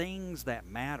the things that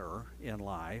matter in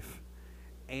life,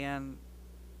 and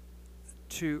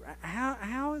to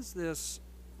how is this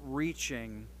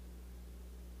reaching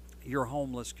your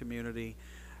homeless community?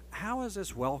 How is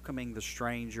this welcoming the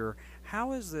stranger?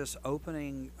 How is this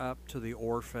opening up to the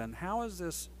orphan? How is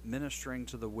this ministering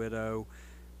to the widow?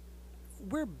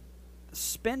 We're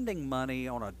spending money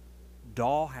on a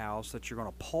dollhouse that you're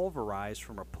going to pulverize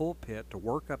from a pulpit to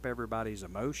work up everybody's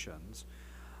emotions.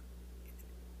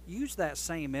 Use that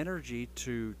same energy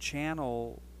to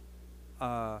channel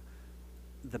the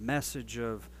message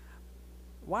of,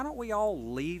 why don't we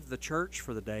all leave the church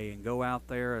for the day and go out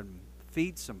there and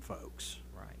feed some folks?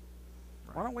 Right.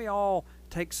 Why don't we all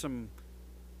take some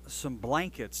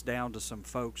blankets down to some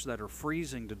folks that are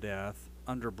freezing to death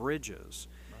under bridges?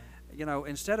 Right.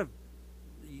 Instead of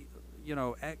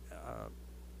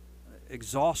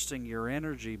exhausting your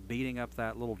energy beating up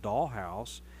that little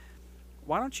dollhouse,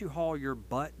 why don't you haul your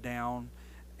butt down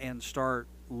and start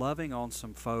loving on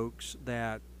some folks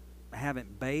that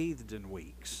haven't bathed in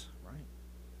weeks? Right.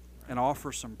 And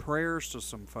offer some prayers to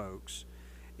some folks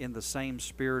in the same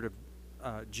spirit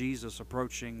of Jesus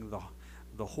approaching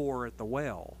the whore at the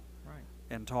well. Right.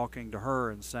 And talking to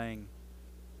her and saying,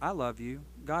 I love you,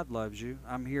 God loves you,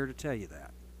 I'm here to tell you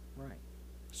that. Right.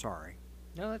 Sorry.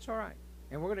 No, that's all right.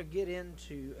 And we're going to get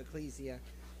into, Ecclesia,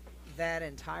 that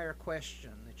entire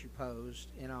question that you posed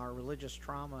in our religious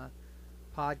trauma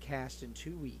podcast in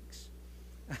 2 weeks.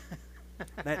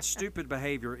 That stupid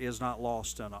behavior is not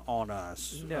lost on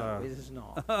us. No, it is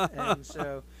not. And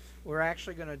so we're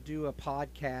actually going to do a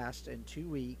podcast in 2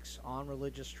 weeks on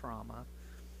religious trauma.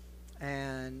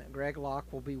 And Greg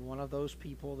Locke will be one of those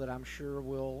people that I'm sure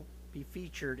will be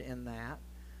featured in that,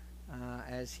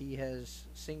 as he has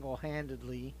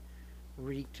single-handedly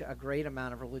wreaked a great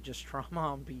amount of religious trauma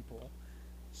on people.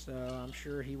 So I'm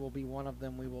sure he will be one of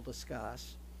them we will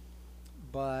discuss.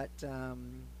 But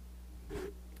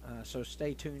so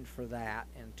stay tuned for that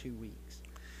in 2 weeks.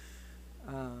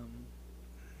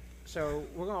 So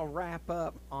we're going to wrap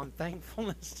up on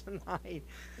thankfulness tonight.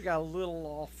 We got a little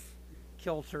off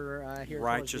kilter here.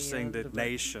 Righteous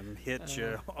indignation hits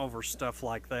you over stuff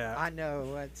like that. I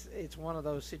know. It's one of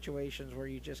those situations where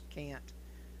you just can't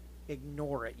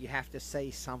ignore it. You have to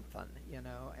say something,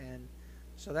 and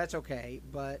so that's okay.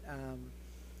 But, I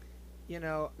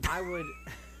would,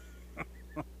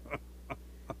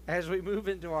 as we move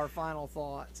into our final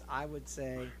thoughts, I would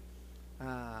say,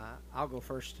 I'll go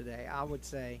first today. I would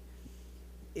say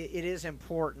it is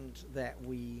important that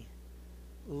we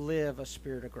live a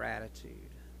spirit of gratitude,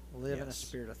 live in a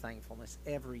spirit of thankfulness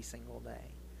every single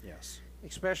day. Yes.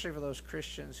 Especially for those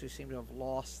Christians who seem to have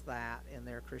lost that in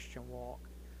their Christian walk.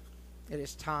 it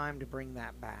is time to bring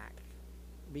that back.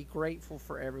 Be grateful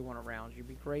for everyone around you.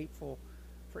 Be grateful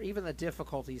for even the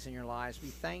difficulties in your lives. Be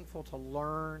thankful to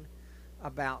learn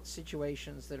about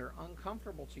situations that are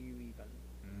uncomfortable to you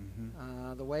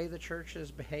even. The way the church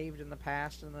has behaved in the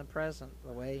past and the present,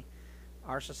 the way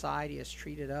our society has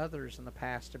treated others in the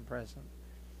past and present.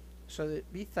 So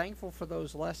that be thankful for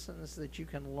those lessons that you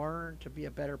can learn to be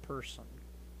a better person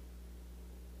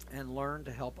and learn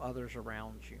to help others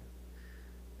around you.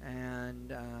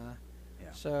 And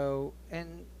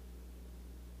and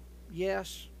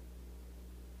yes,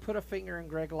 put a finger in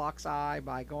Greg Locke's eye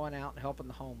by going out and helping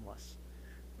the homeless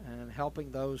and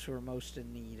helping those who are most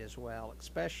in need as well,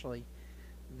 especially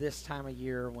this time of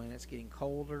year when it's getting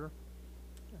colder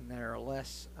and there are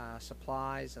less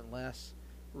supplies and less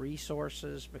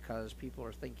resources because people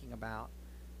are thinking about,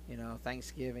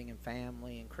 Thanksgiving and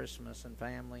family and Christmas and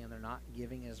family, and they're not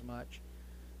giving as much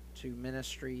to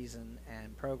ministries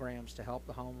and programs to help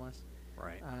the homeless.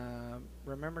 Right.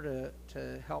 Remember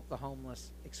to help the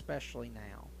homeless, especially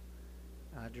now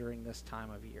during this time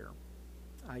of year.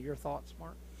 Your thoughts,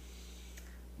 Mark?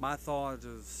 My thought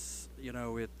is,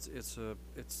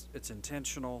 it's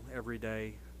intentional every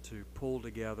day to pull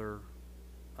together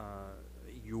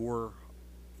your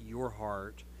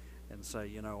heart and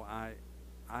say,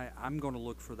 I'm going to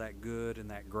look for that good and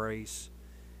that grace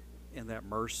and that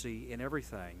mercy in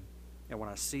everything. And when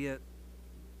I see it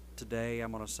today,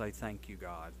 I'm going to say, thank you,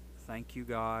 God. Thank you,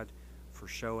 God, for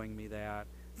showing me that.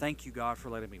 Thank you, God, for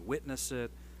letting me witness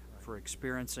it, for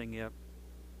experiencing it.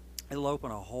 It'll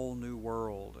open a whole new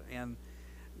world. And,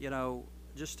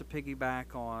 just to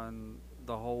piggyback on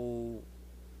the whole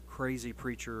crazy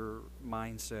preacher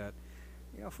mindset,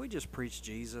 if we just preach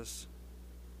Jesus,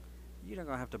 you're not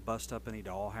going to have to bust up any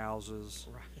doll houses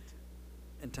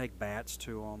and take bats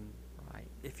to them. Right.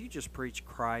 If you just preach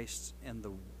Christ and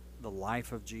the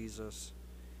life of Jesus,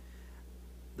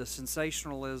 the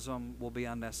sensationalism will be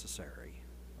unnecessary.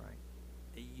 Right.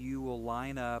 You will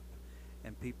line up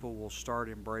and people will start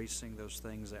embracing those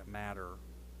things that matter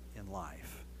in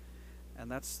life. And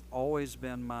that's always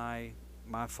been my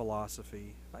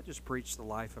philosophy. If I just preach the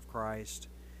life of Christ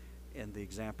and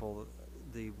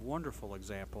the wonderful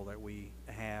example that we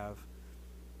have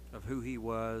of who he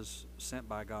was, sent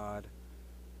by God,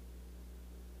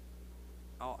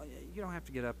 you don't have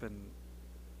to get up and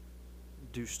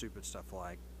do stupid stuff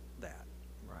like that.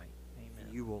 Right.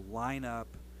 Amen. You will line up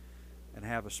and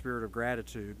have a spirit of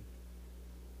gratitude,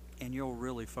 and you'll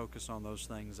really focus on those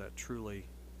things that truly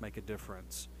make a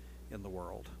difference in the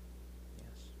world. Yes.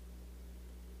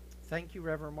 Thank you,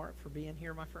 Reverend Mark, for being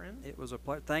here, my friend. It was a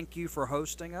pleasure. Thank you for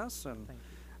hosting us and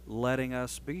letting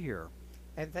us be here.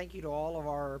 And thank you to all of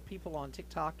our people on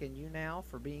TikTok and YouNow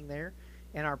for being there,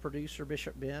 and our producer,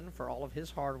 Bishop Ben, for all of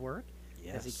his hard work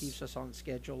as he keeps us on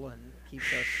schedule and keeps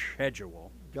us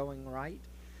going right.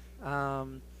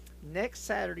 Next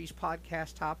Saturday's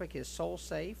podcast topic is Soul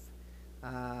Safe,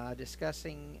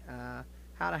 discussing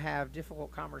how to have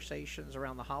difficult conversations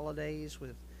around the holidays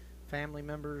with family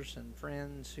members and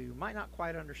friends who might not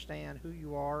quite understand who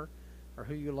you are or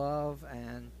who you love,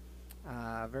 and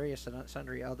various and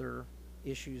sundry other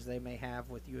issues they may have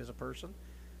with you as a person.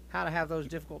 How to have those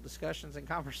difficult discussions and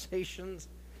conversations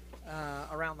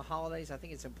around the holidays. I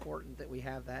think it's important that we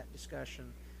have that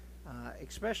discussion,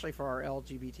 especially for our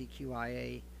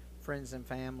LGBTQIA friends and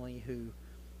family who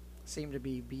seem to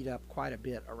be beat up quite a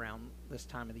bit around this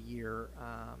time of the year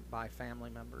by family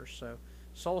members. So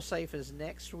Soul Safe is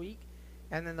next week.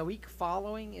 And then the week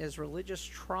following is religious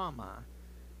trauma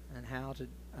and how to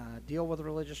deal with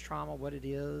religious trauma, what it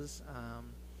is,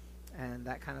 and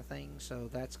that kind of thing. So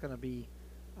that's going to be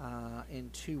in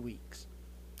 2 weeks.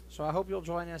 So I hope you'll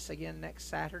join us again next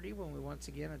Saturday when we once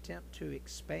again attempt to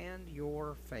expand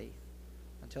your faith.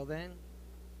 Until then,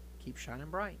 keep shining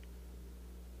bright.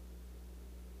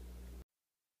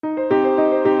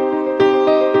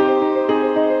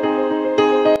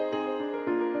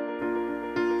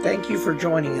 Thank you for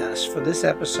joining us for this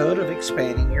episode of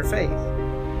Expanding Your Faith.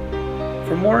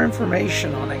 For more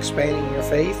information on expanding your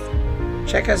faith,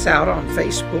 check us out on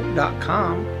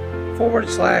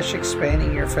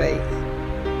facebook.com/expanding your faith.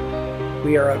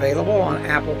 We are available on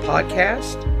Apple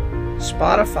Podcast,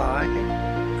 Spotify,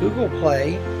 Google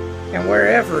Play, and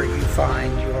wherever you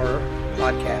find your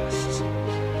podcasts.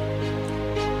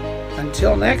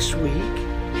 Until next week,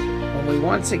 when we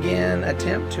once again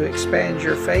attempt to expand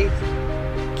your faith,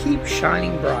 keep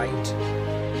shining bright.